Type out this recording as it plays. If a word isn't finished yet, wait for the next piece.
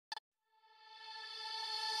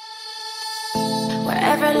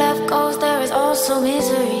Wherever love goes, there is also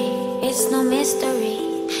misery. It's no mystery.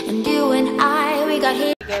 And you and I, we got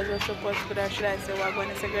here. Guys, what's up? What's good? Or should I say, we're going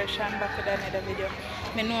to Segresham back with another video.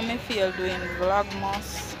 I know me feel doing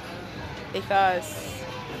vlogmas because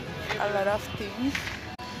a lot of things.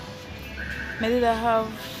 I did have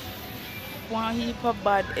one heap of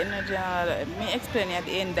bad energy. Me explain at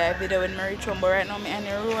the end of the video when I reach home, but right now I'm on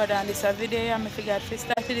the road and this a video and I forgot to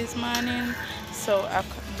start it this morning. So I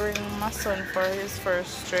bring my son for his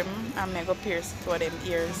first trim and I go pierce to them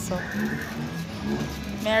ears. So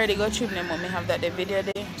I already go trim them, but I have that the video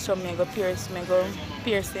there. So I go pierce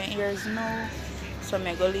their ears now. So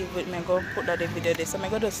I go leave with me go put that the video there. So I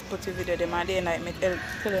go just put the video there and then like me tell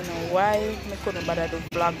you why I couldn't bother do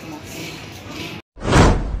vlogmas.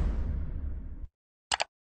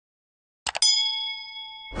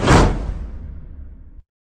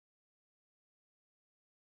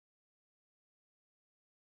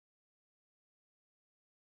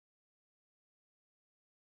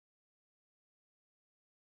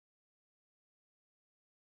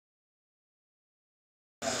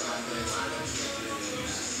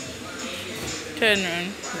 Turn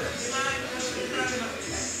around.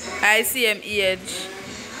 I see him age.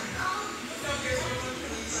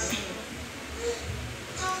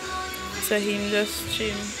 So him just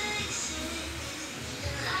trim.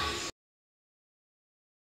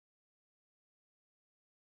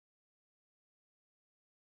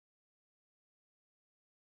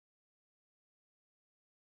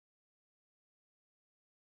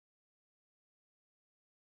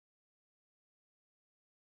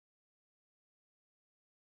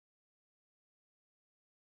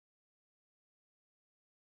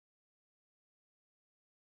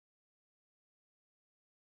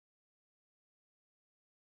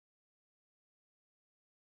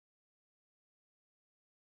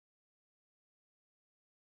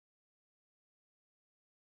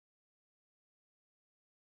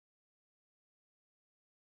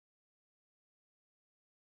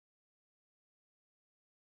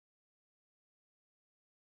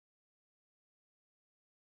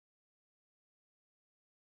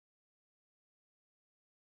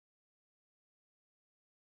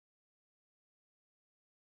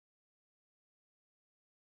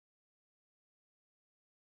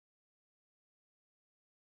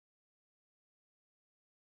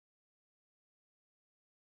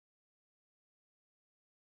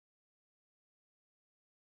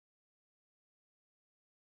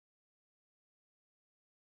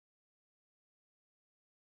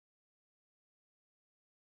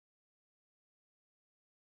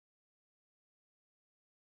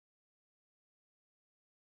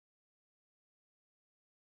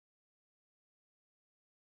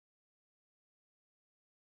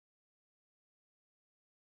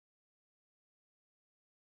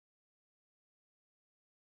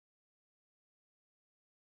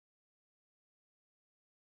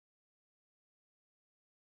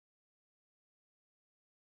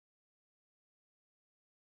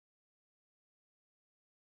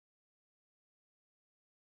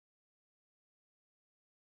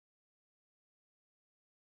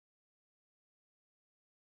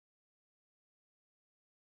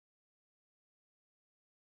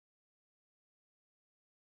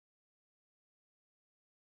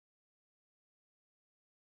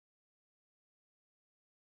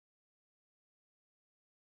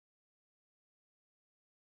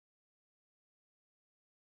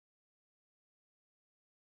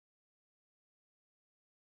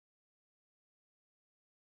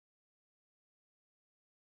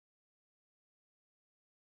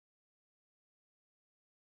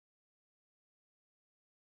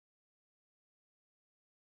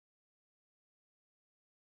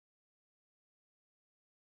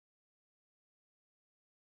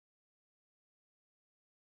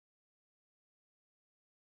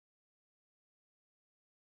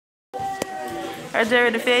 Are you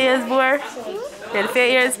ready for your ears, boy? Ready for your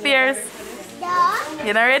ears, Peirced? Yeah.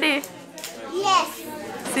 You not ready? Yes.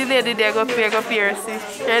 See lady there, go Peirced.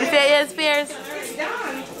 See. Ready for your ears, Peirced?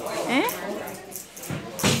 Eh?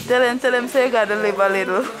 Tell him say you gotta live a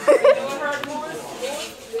little.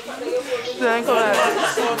 Don't come on.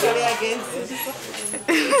 Totally against it.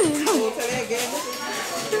 Totally against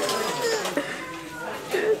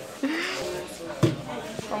it.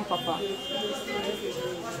 Come, Papa.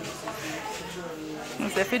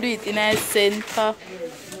 So if you do it in a center.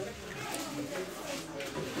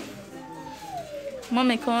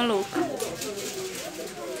 Mommy, come look.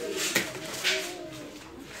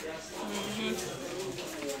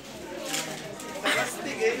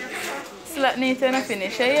 Slap neat and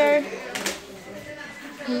finish here.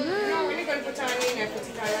 No, we're going to put on in and put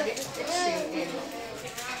it on the extreme end.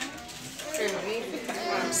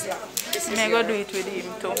 slap. This is May I go do it with him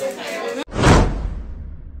too.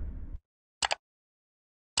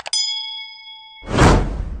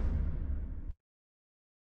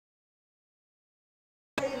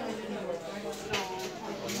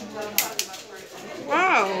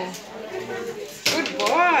 Wow. Good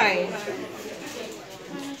boy.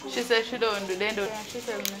 She said she don't do they don't. She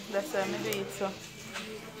tell me that's why I do it so.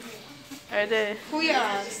 Right there. Who you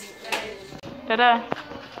ask? Dada.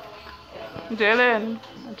 Jalen.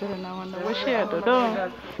 Jalen, I wonder what she had to do.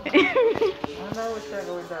 I wonder what I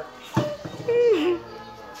go with that.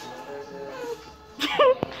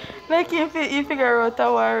 Like you figure out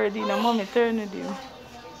how already, no mommy turn with him.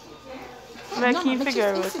 Like you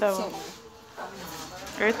figure out how.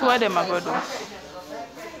 Right, two of them are going to do.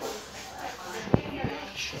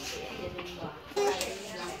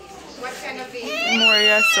 What kind of baby? More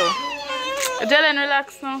yeah so. Jalen,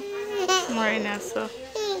 relax now. More in here so.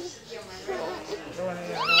 You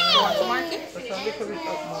want to mark it? That's a little bit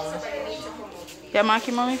up more. Yeah,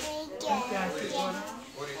 Marky mommy? Can't keep going.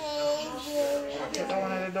 Get that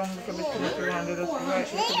one of the down little bit too much around it. Just right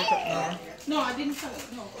little bit up more. No, I didn't tell it.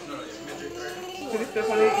 No. So this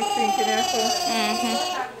definitely is sinking here, so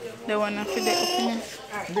The one after the opening.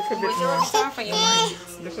 little bit But you're more. soft and you mark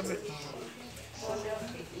it. Little bit more.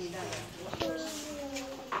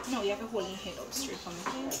 No, you have to hold your head up straight from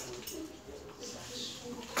your head.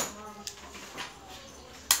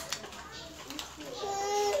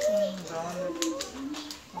 Down.